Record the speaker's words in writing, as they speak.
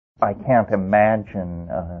I can't imagine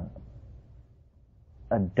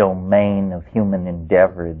a domain of human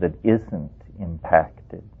endeavor that isn't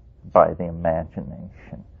impacted by the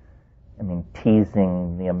imagination. I mean,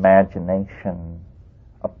 teasing the imagination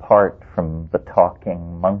apart from the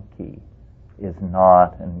talking monkey is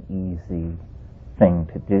not an easy thing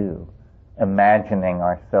to do. Imagining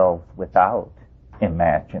ourselves without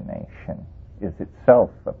imagination is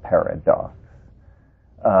itself a paradox.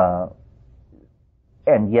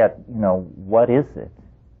 And yet, what is it?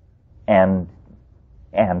 And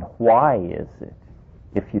why is it?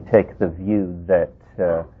 If you take the view that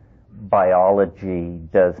biology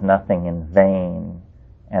does nothing in vain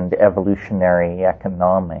and evolutionary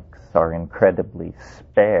economics are incredibly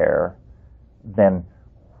spare, then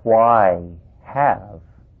why have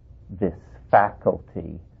this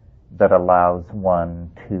faculty that allows one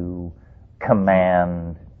to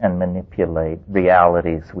command and manipulate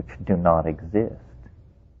realities which do not exist?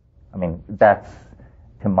 I mean, that's,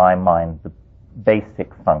 to my mind, the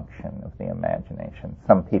basic function of the imagination.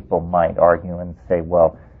 Some people might argue and say,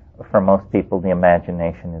 well, for most people the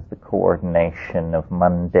imagination is the coordination of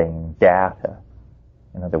mundane data.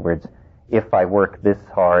 In other words, if I work this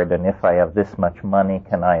hard and if I have this much money,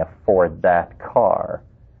 can I afford that car?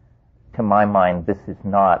 To my mind, this is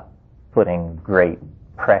not putting great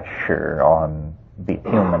pressure on the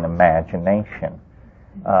human imagination.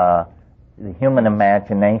 The human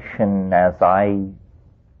imagination, as I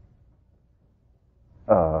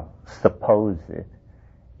suppose it,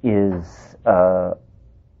 is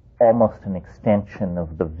almost an extension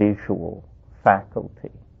of the visual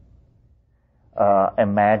faculty.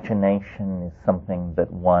 Imagination is something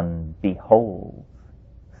that one beholds,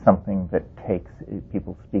 something that takes,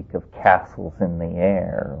 people speak of castles in the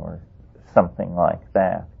air or something like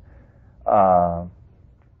that.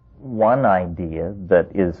 One idea that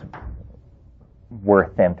is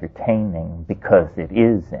worth entertaining because it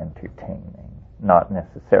is entertaining, not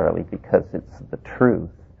necessarily because it's the truth,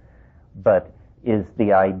 but is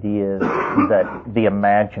the idea that the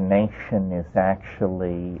imagination is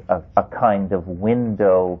actually a kind of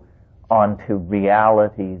window onto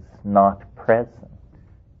realities not present.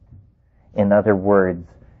 In other words,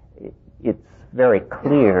 it's very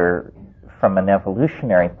clear from an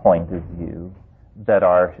evolutionary point of view that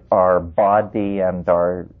our body and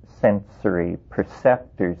our sensory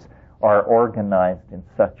perceptors are organized in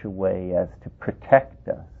such a way as to protect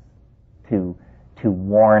us, to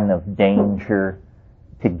warn of danger,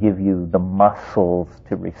 to give you the muscles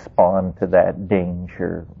to respond to that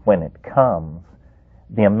danger when it comes.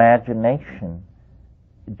 The imagination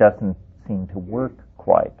doesn't seem to work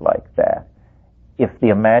quite like that. If the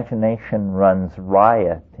imagination runs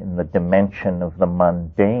riot in the dimension of the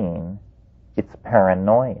mundane, it's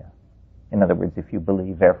paranoia. In other words, if you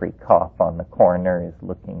believe every cop on the corner is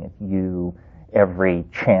looking at you, every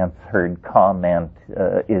chance-heard comment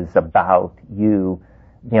is about you,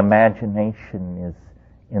 the imagination is,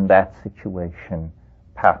 in that situation,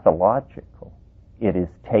 pathological. It is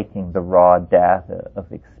taking the raw data of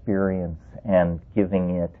experience and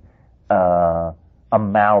giving it a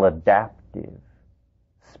maladaptive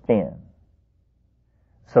spin.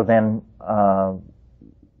 So then,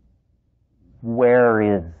 where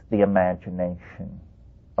is the imagination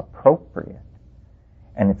appropriate?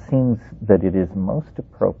 And it seems that it is most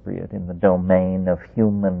appropriate in the domain of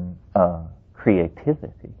human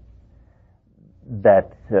creativity.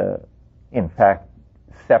 That, in fact,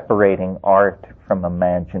 separating art from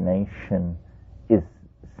imagination is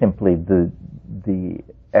simply the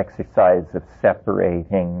exercise of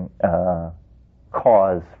separating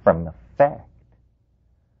cause from effect.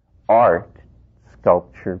 Art,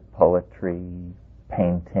 sculpture, poetry,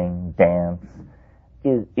 painting, dance,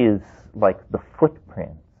 is like the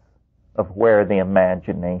footprints of where the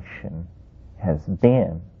imagination has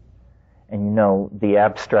been. And the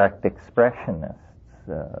abstract expressionists,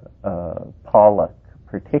 Pollock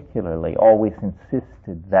particularly, always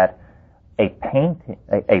insisted that a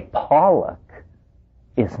Pollock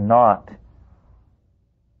is not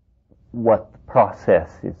what the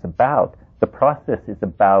process is about. The process is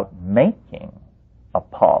about making a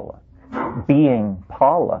Pollock, being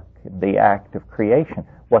Pollock in the act of creation.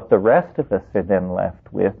 What the rest of us are then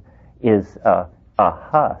left with is a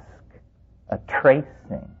husk, a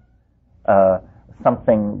tracing,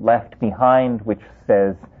 something left behind which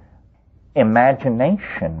says,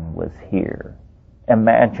 imagination was here.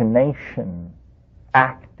 Imagination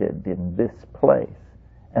acted in this place.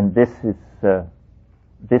 And this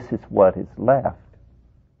is what is left.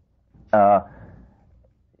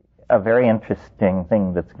 A very interesting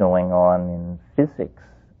thing that's going on in physics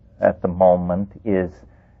at the moment is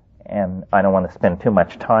and I don't want to spend too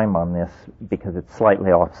much time on this because it's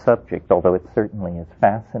slightly off subject, although it certainly is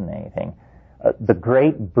fascinating. The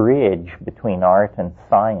great bridge between art and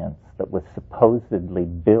science that was supposedly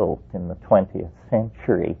built in the 20th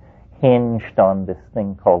century hinged on this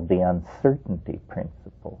thing called the uncertainty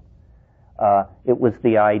principle. It was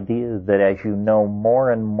the idea that as you know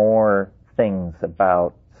more and more things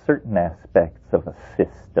about certain aspects of a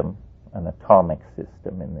system, an atomic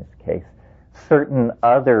system in this case, certain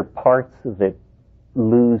other parts of it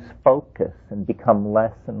lose focus and become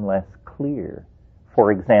less and less clear.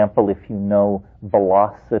 For example, if you know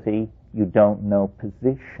velocity, you don't know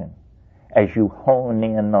position. As you hone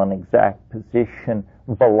in on exact position,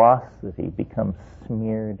 velocity becomes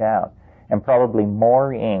smeared out. And probably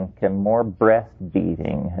more ink and more breast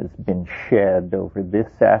beating has been shed over this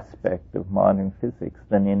aspect of modern physics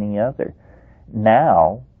than any other.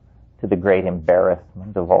 Now, to the great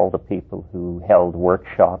embarrassment of all the people who held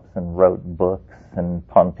workshops and wrote books and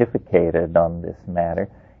pontificated on this matter,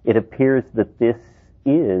 it appears that this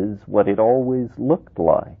is what it always looked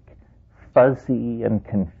like, fuzzy and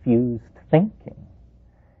confused thinking.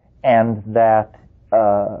 And that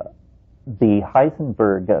the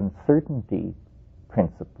Heisenberg uncertainty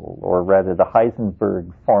principle, or rather the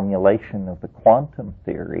Heisenberg formulation of the quantum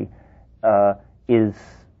theory, is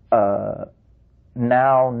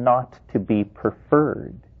now not to be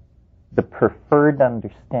preferred. The preferred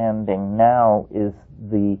understanding now is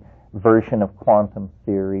the version of quantum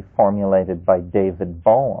theory formulated by David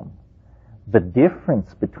Bohm. The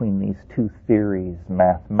difference between these two theories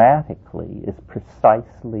mathematically is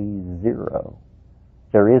precisely zero.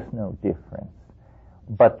 There is no difference.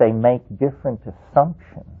 But they make different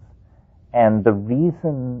assumptions. And the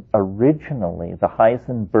reason originally the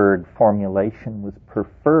Heisenberg formulation was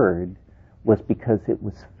preferred was because it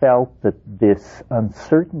was felt that this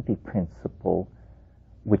uncertainty principle,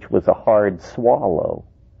 which was a hard swallow,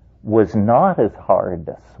 was not as hard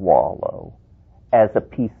to swallow as a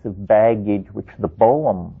piece of baggage which the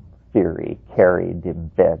Bohm theory carried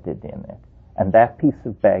embedded in it. And that piece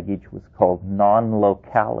of baggage was called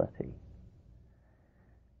non-locality.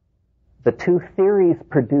 The two theories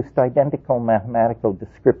produced identical mathematical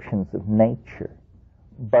descriptions of nature,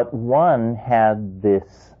 but one had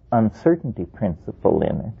this uncertainty principle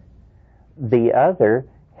in it. The other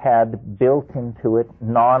had built into it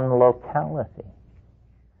non-locality.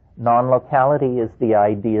 Non-locality is the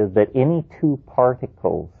idea that any two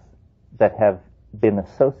particles that have been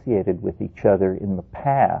associated with each other in the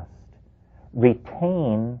past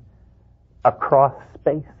retain across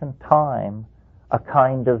space and time a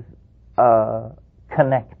kind of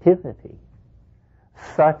connectivity,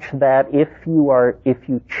 such that if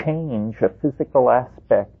you change a physical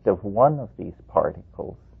aspect of one of these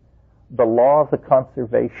particles, the law of the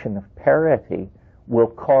conservation of parity will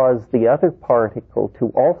cause the other particle to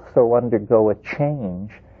also undergo a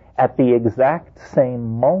change at the exact same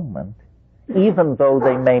moment, even though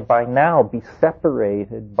they may by now be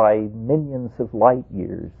separated by millions of light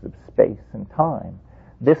years of space and time.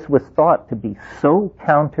 This was thought to be so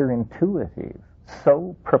counterintuitive,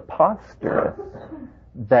 so preposterous,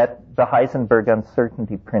 that the Heisenberg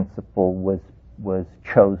uncertainty principle was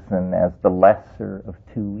chosen as the lesser of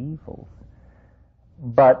two evils.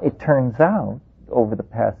 But it turns out, over the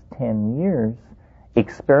past 10 years,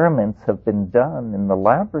 experiments have been done in the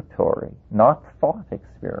laboratory, not thought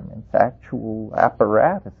experiments, actual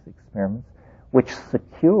apparatus experiments, which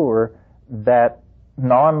secure that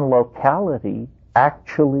non-locality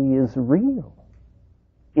actually is real.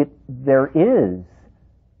 There is,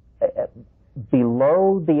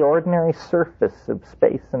 below the ordinary surface of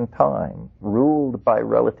space and time, ruled by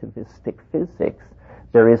relativistic physics,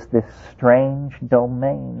 there is this strange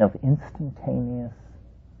domain of instantaneous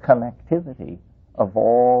connectivity of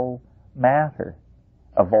all matter,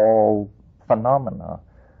 of all phenomena.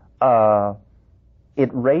 It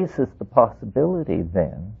raises the possibility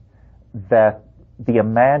then that the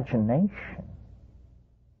imagination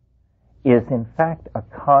is in fact a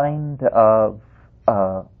kind of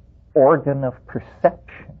organ of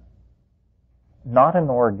perception, not an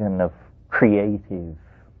organ of creative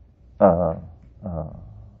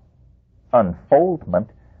unfoldment,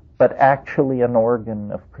 but actually an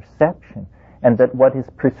organ of perception, and that what is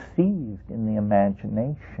perceived in the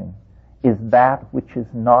imagination is that which is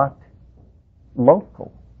not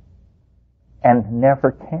local and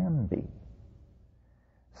never can be.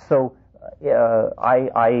 So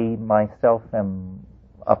I myself am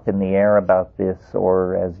up in the air about this,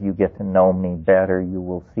 or as you get to know me better, you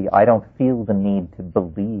will see I don't feel the need to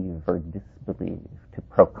believe or disbelieve, to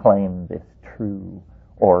proclaim this true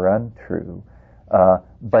or untrue,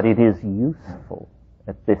 but it is useful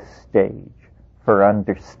at this stage for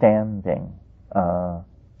understanding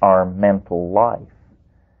our mental life.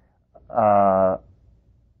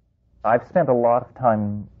 I've spent a lot of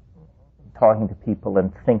time talking to people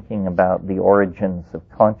and thinking about the origins of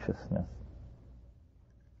consciousness.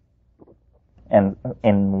 And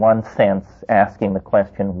in one sense, asking the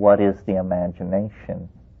question, what is the imagination,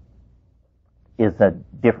 is a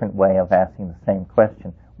different way of asking the same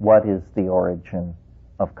question. What is the origin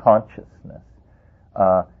of consciousness?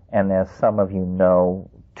 And as some of you know,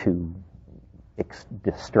 to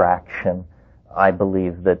distraction, I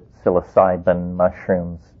believe that psilocybin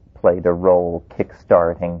mushrooms played a role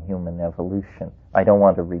kickstarting human evolution. I don't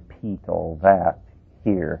want to repeat all that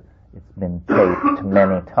here. It's been taped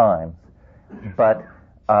many times. But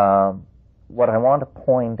what I want to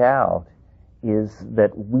point out is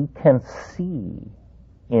that we can see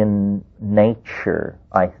in nature,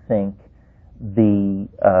 I think, the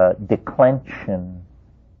declension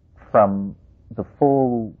from the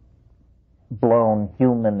full-blown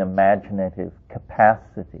human imaginative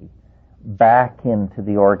capacity back into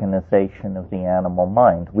the organization of the animal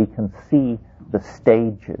mind. We can see the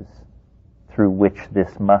stages through which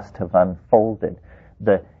this must have unfolded.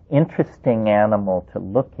 The interesting animal to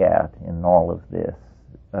look at in all of this,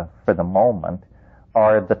 for the moment,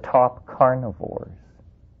 are the top carnivores.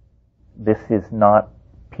 This is not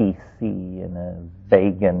PC in a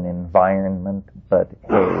vegan environment, but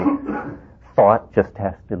hey, thought just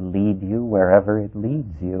has to lead you wherever it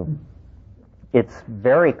leads you. It's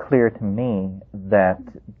very clear to me that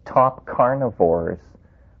top carnivores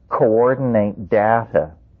coordinate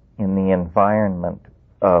data in the environment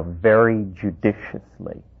very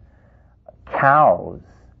judiciously. Cows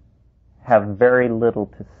have very little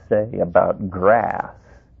to say about grass,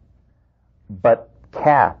 but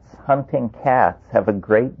cats, hunting cats, have a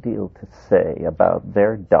great deal to say about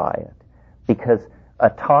their diet, because a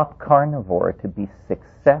top carnivore, to be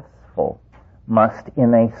successful, must,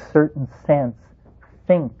 in a certain sense,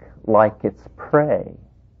 think like its prey.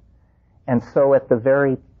 And so at the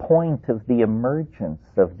very point of the emergence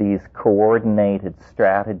of these coordinated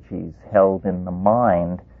strategies held in the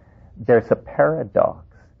mind, there's a paradox.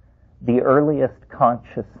 The earliest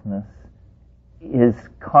consciousness is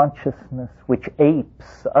consciousness which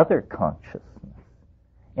apes other consciousness.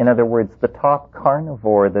 In other words, the top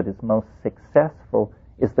carnivore that is most successful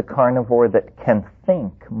is the carnivore that can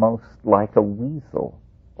think most like a weasel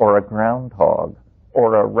or a groundhog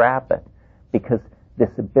or a rabbit, because this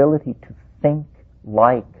ability to think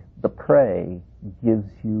like the prey gives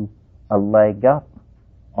you a leg up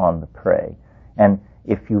on the prey. And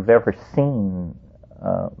if you've ever seen,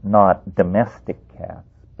 not domestic cats,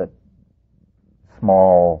 but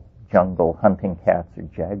small jungle hunting cats or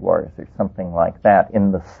jaguars or something like that,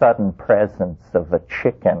 in the sudden presence of a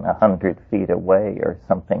chicken 100 feet away or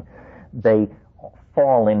something, they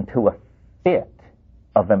fall into a fit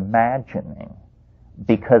of imagining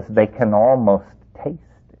because they can almost taste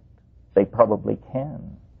it. They probably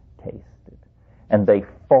can taste it. And they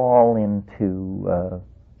fall into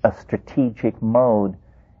a strategic mode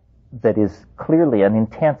that is clearly an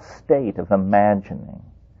intense state of imagining,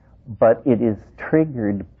 but it is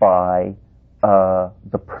triggered by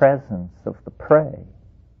the presence of the prey.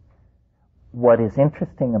 What is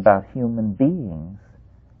interesting about human beings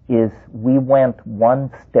is we went one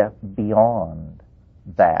step beyond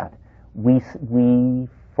that. We,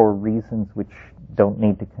 for reasons which don't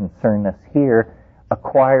need to concern us here,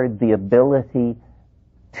 acquired the ability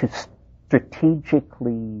to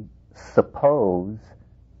strategically suppose,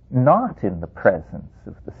 not in the presence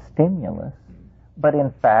of the stimulus, but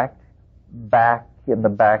in fact back in the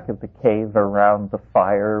back of the cave around the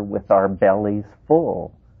fire with our bellies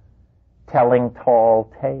full, telling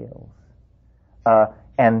tall tales.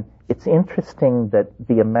 And it's interesting that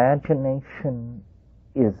the imagination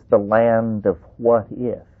is the land of what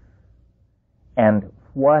if. And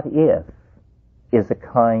what if is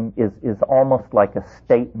almost like a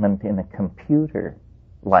statement in a computer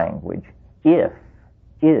language. If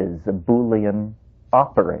is a Boolean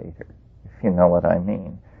operator, if you know what I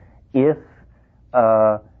mean. If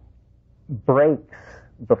breaks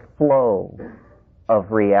the flow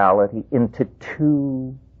of reality into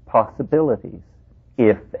two possibilities,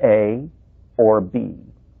 if A or B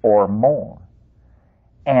or more.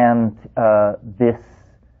 And this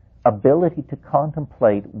ability to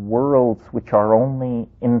contemplate worlds which are only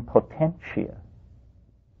in potentia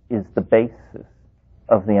is the basis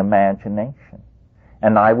of the imagination.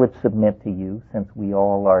 And I would submit to you, since we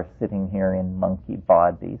all are sitting here in monkey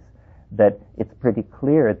bodies, that it's pretty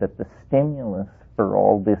clear that the stimulus for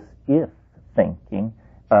all this if thinking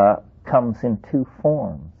comes in two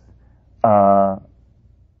forms.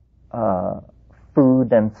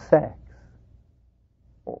 food and sex.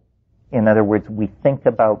 In other words, we think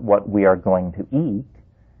about what we are going to eat.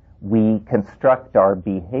 We construct our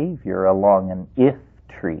behavior along an if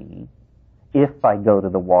tree. If I go to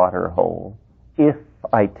the water hole, if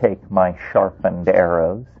I take my sharpened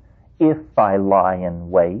arrows, if I lie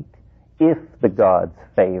in wait, if the gods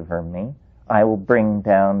favor me, I will bring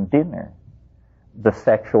down dinner. The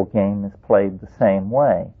sexual game is played the same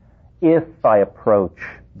way. If I approach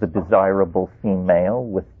the desirable female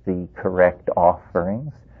with the correct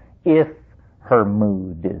offerings, if her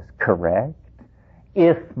mood is correct,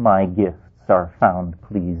 if my gifts are found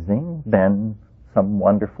pleasing, then some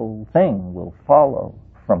wonderful thing will follow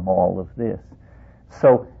from all of this.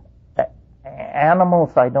 So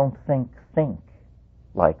animals, I don't think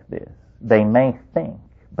like this. They may think,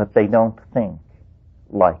 but they don't think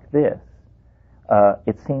like this.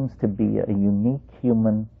 It seems to be a unique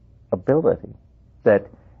human ability that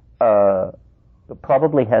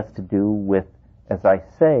probably has to do with, as I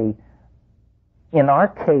say, in our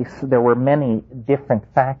case, there were many different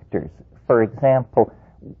factors. For example,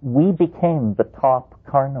 we became the top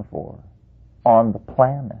carnivore on the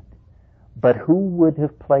planet. But who would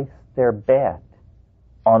have placed their bet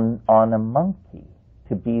on a monkey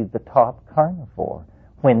to be the top carnivore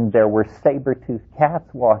when there were saber-toothed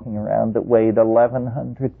cats walking around that weighed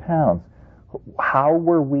 1,100 pounds? How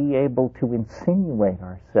were we able to insinuate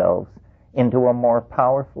ourselves into a more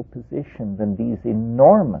powerful position than these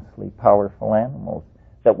enormously powerful animals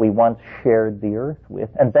that we once shared the earth with,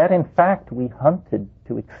 and that in fact we hunted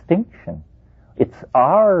to extinction? It's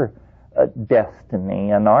our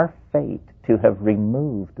destiny and our fate to have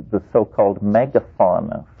removed the so-called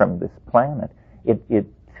megafauna from this planet. It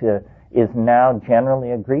is now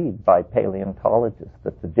generally agreed by paleontologists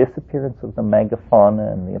that the disappearance of the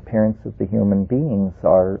megafauna and the appearance of the human beings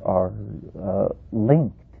are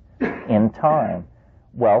linked in time.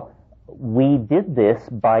 Well, we did this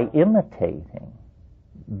by imitating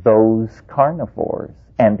those carnivores,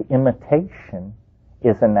 and imitation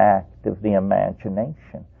is an act of the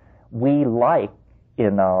imagination. We like,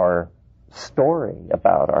 in our story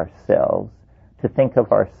about ourselves, to think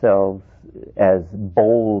of ourselves as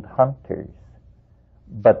bold hunters.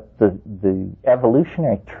 But the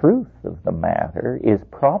evolutionary truth of the matter is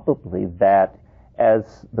probably that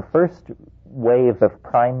as the first wave of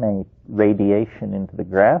primate radiation into the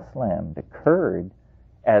grassland occurred,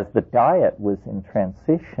 as the diet was in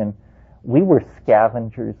transition, we were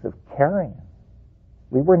scavengers of carrion.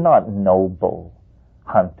 We were not noble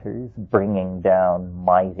hunters bringing down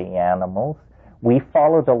mighty animals. We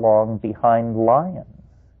followed along behind lions.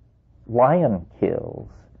 Lion kills.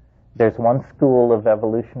 There's one school of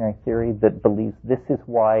evolutionary theory that believes this is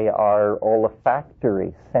why our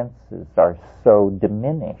olfactory senses are so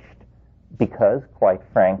diminished, because, quite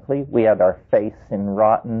frankly, we had our face in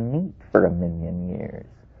rotten meat for 1,000,000 years.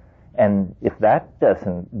 And if that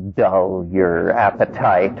doesn't dull your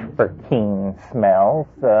appetite for keen smells,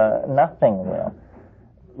 nothing will.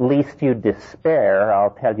 Lest you despair,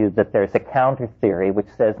 I'll tell you that there's a counter theory which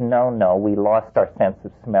says, no, we lost our sense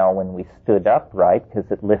of smell when we stood upright because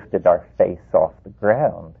it lifted our face off the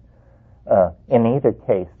ground. In either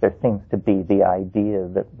case, there seems to be the idea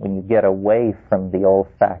that when you get away from the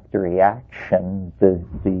olfactory action,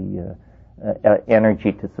 the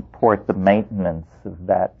energy to support the maintenance of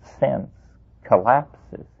that sense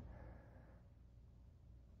collapses.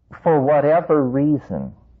 For whatever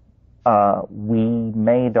reason, we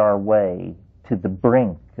made our way to the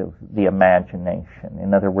brink of the imagination.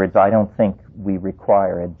 In other words, I don't think we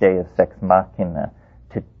require a deus ex machina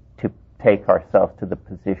to take ourselves to the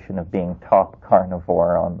position of being top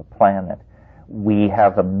carnivore on the planet. We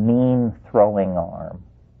have a mean throwing arm.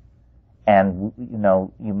 And,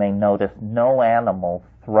 you may notice no animal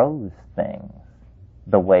throws things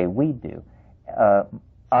the way we do.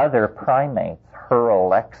 Other primates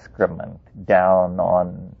hurl excrement down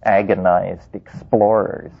on agonized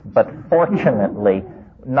explorers, but fortunately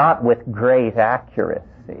not with great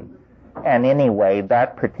accuracy. And anyway,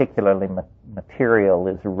 that particularly material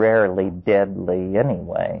is rarely deadly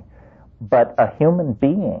anyway. But a human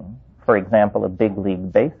being, for example, a big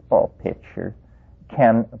league baseball pitcher,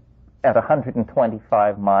 can, at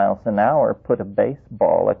 125 miles an hour, put a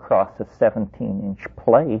baseball across a 17-inch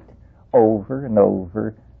plate over and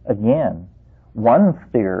over again. One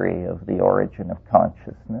theory of the origin of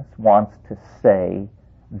consciousness wants to say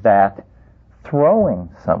that throwing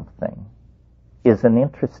something is an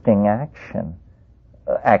interesting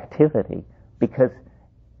activity, because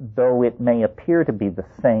though it may appear to be the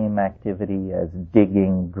same activity as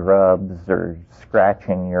digging grubs or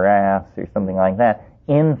scratching your ass or something like that,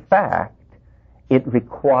 in fact, It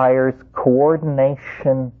requires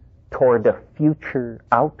coordination toward a future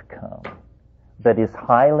outcome that is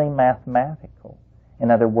highly mathematical.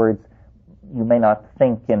 In other words, you may not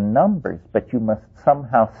think in numbers, but you must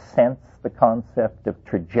somehow sense the concept of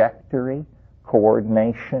trajectory,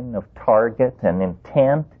 coordination of target and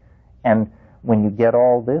intent, and when you get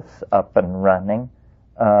all this up and running,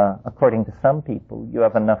 according to some people, you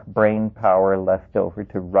have enough brain power left over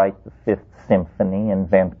to write the Fifth Symphony,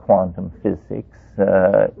 invent quantum physics,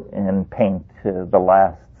 and paint the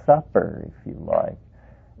Last Supper, if you like.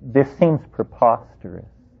 This seems preposterous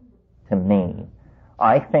to me.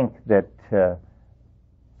 I think that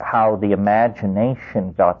how the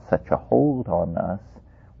imagination got such a hold on us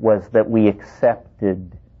was that we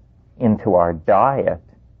accepted into our diet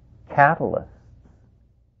catalysts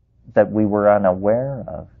that we were unaware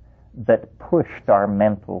of that pushed our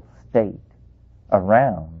mental state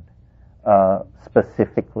around,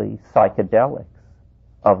 specifically psychedelics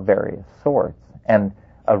of various sorts. And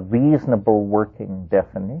a reasonable working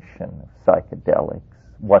definition of psychedelics,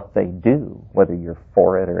 what they do, whether you're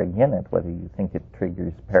for it or against it, whether you think it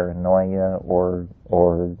triggers paranoia or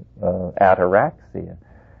ataraxia,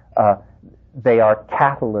 they are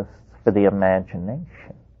catalysts for the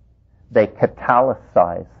imagination. They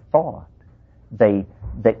catalyze thought.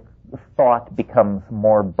 Thought becomes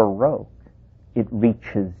more baroque. It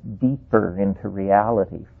reaches deeper into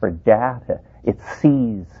reality for data. It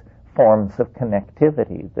sees forms of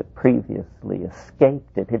connectivity that previously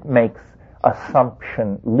escaped it. It makes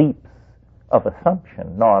leaps of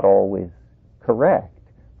assumption, not always correct,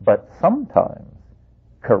 but sometimes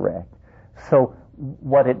correct. So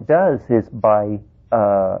what it does is by,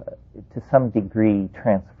 to some degree,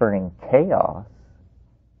 transferring chaos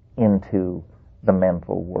into the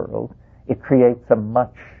mental world, it creates a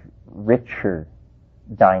much richer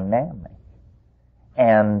dynamic.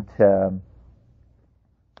 And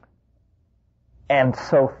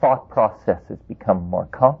so thought processes become more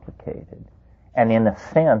complicated. And in a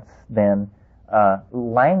sense, then,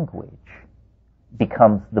 language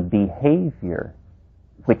becomes the behavior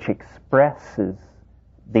which expresses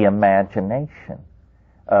the imagination.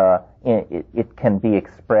 It can be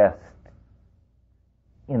expressed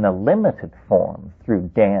in a limited form through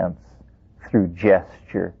dance, through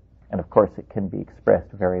gesture, and of course it can be expressed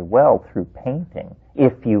very well through painting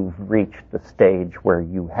if you've reached the stage where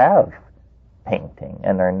you have painting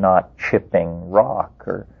and are not chipping rock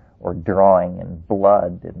or drawing in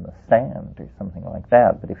blood in the sand or something like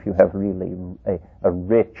that. But if you have really a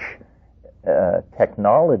rich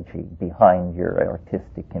technology behind your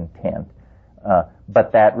artistic intent,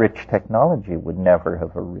 but that rich technology would never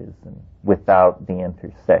have arisen without the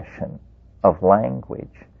intercession of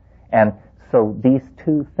language. And so these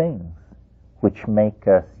two things, which make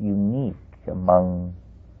us unique among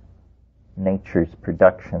nature's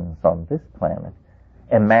productions on this planet,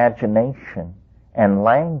 imagination and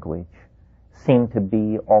language, seem to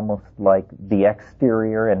be almost like the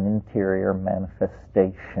exterior and interior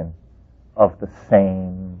manifestation of the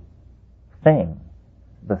same thing,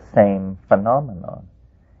 the same phenomenon.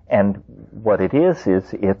 And what it is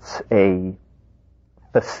it's a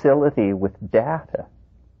facility with data,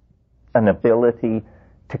 an ability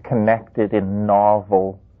to connect it in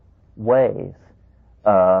novel ways,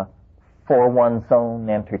 for one's own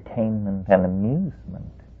entertainment and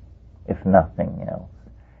amusement, if nothing else.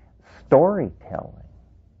 Storytelling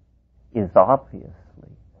is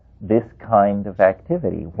obviously this kind of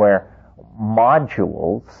activity where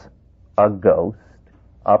modules, a ghost,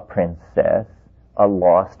 a princess, a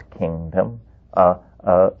lost kingdom,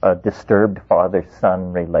 a disturbed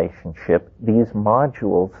father-son relationship, these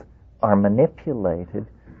modules are manipulated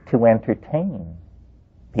to entertain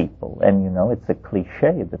people. And it's a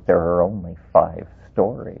cliche that there are only 5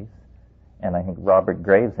 stories. And I think Robert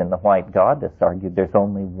Graves in The White Goddess argued there's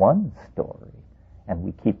only one story. And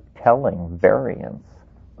we keep telling variants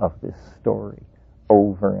of this story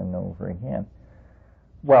over and over again.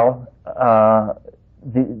 Well,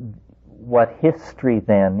 what history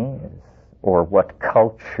then is, or what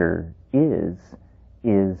culture is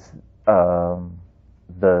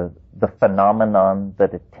the phenomenon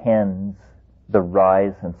that attends the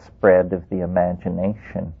rise and spread of the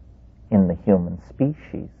imagination in the human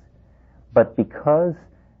species. But because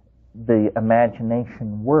the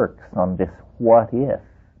imagination works on this what-if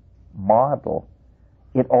model,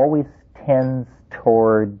 it always tends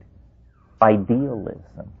toward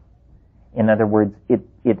idealism. In other words, it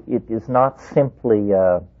is not simply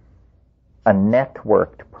a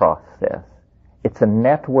networked process. It's a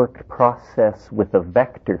networked process with a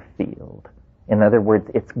vector field. In other words,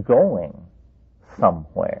 it's going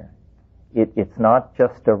somewhere. It's not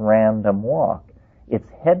just a random walk. It's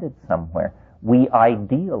headed somewhere. We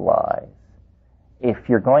idealize. If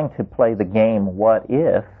you're going to play the game, what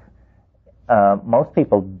if, most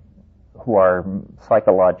people who are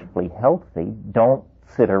psychologically healthy don't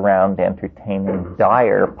sit around entertaining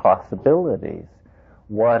dire possibilities.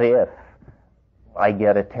 What if I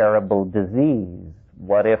get a terrible disease?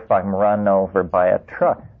 What if I'm run over by a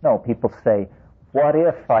truck? No, people say, what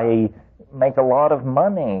if I make a lot of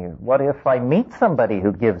money? What if I meet somebody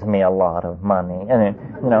who gives me a lot of money? And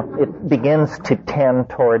it begins to tend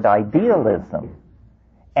toward idealism.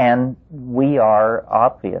 And we are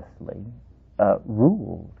obviously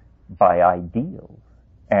ruled by ideals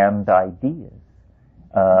and ideas.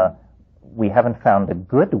 We haven't found a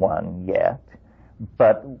good one yet,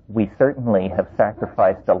 but we certainly have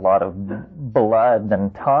sacrificed a lot of blood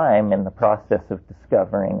and time in the process of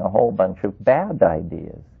discovering a whole bunch of bad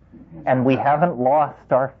ideas. And we haven't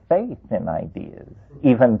lost our faith in ideas,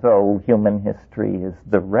 even though human history is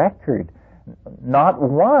the record. Not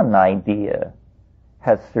one idea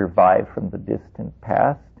has survived from the distant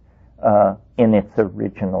past in its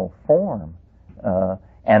original form.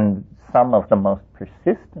 And some of the most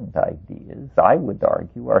persistent ideas, I would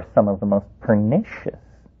argue, are some of the most pernicious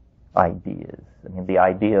ideas. I mean, the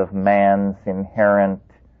idea of man's inherent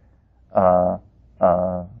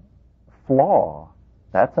flaw,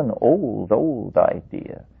 that's an old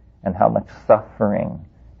idea, and how much suffering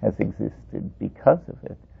has existed because of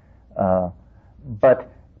it. But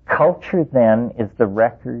culture, then, is the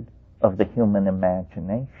record of the human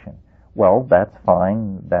imagination. Well, that's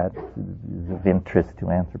fine. That is of interest to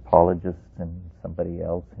anthropologists and somebody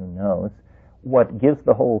else who knows. What gives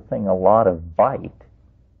the whole thing a lot of bite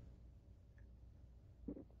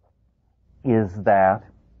is that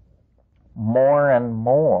more and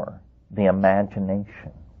more the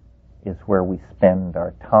imagination is where we spend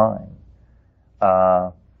our time.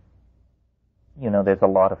 There's a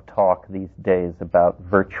lot of talk these days about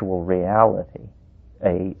virtual reality,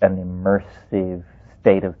 an immersive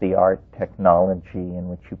state-of-the-art technology in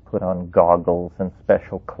which you put on goggles and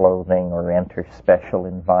special clothing or enter special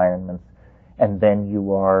environments, and then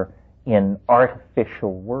you are in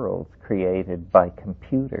artificial worlds created by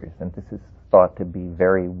computers. And this is thought to be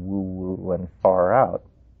very woo-woo and far out.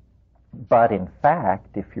 But in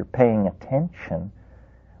fact, if you're paying attention,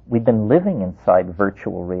 we've been living inside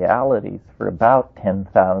virtual realities for about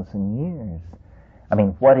 10,000 years. I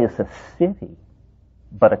mean, what is a city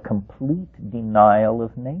but a complete denial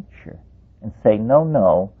of nature? And say,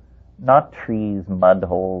 no, not trees, mud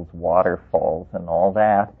holes, waterfalls, and all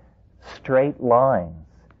that. Straight lines,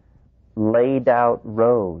 laid out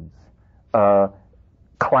roads,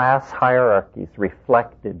 class hierarchies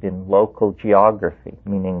reflected in local geography,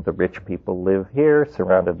 meaning the rich people live here,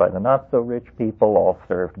 surrounded by the not-so-rich people, all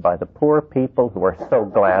served by the poor people, who are so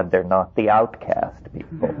glad they're not the outcast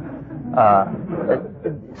people.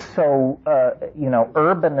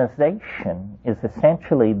 Urbanization is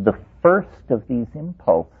essentially the first of these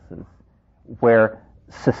impulses where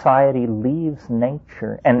society leaves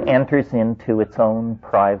nature and enters into its own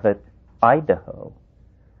private Idaho.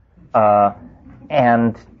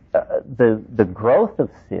 And the growth of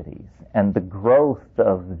cities and the growth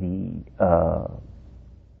of the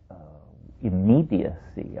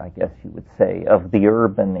immediacy, I guess you would say, of the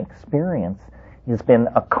urban experience has been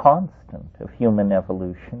a constant of human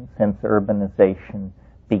evolution since urbanization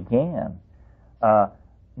began.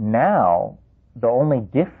 Now, the only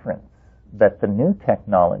difference that the new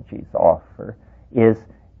technologies offer is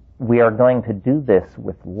we are going to do this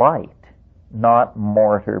with light, not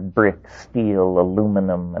mortar, brick, steel,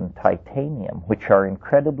 aluminum, and titanium, which are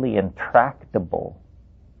incredibly intractable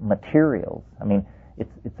materials. I mean,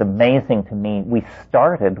 it's amazing to me. We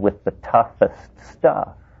started with the toughest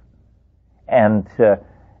stuff, and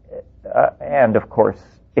of course,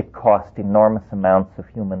 it cost enormous amounts of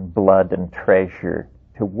human blood and treasure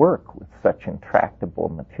to work with such intractable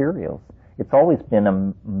materials. It's always been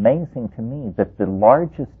amazing to me that the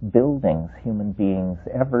largest buildings human beings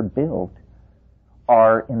ever built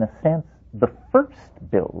are, in a sense, the first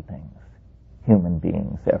buildings human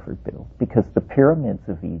beings ever built, because the pyramids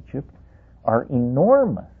of Egypt are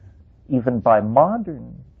enormous, even by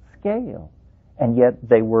modern scale, and yet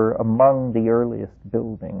they were among the earliest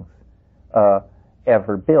buildings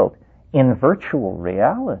ever built. In virtual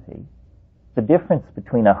reality, the difference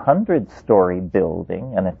between a 100-story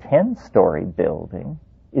building and a 10-story building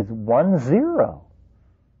is 1 0.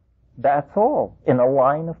 That's all. In a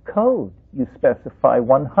line of code, you specify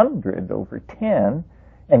 100 over 10,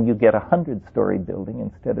 and you get a 100-story building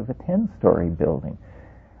instead of a 10-story building.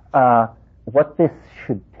 What this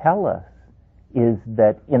should tell us is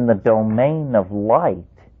that in the domain of light,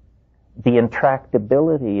 the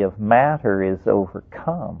intractability of matter is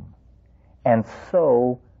overcome. And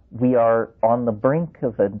so we are on the brink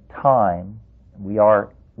of a time, we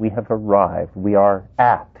have arrived, we are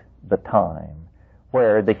at the time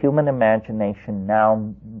where the human imagination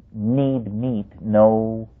now need meet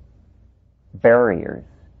no barriers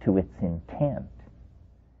to its intent.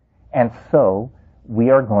 And so we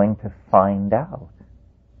are going to find out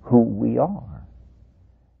who we are.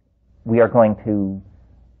 We are going to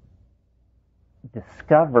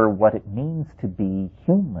discover what it means to be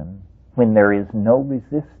human when there is no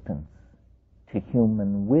resistance to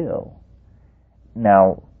human will.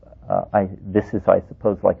 Now, this is, I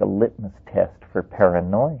suppose, like a litmus test for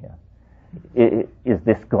paranoia. Is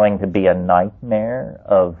this going to be a nightmare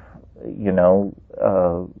of,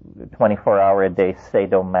 24-hour-a-day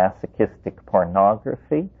sadomasochistic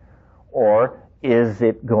pornography? Or is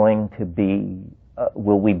it going to be,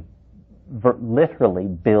 will we literally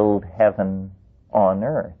build heaven on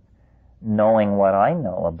earth? Knowing what I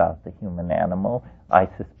know about the human animal, I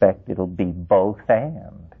suspect it'll be both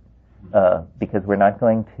and. Because we're not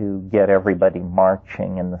going to get everybody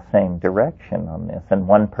marching in the same direction on this. And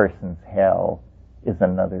one person's hell is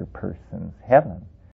another person's heaven.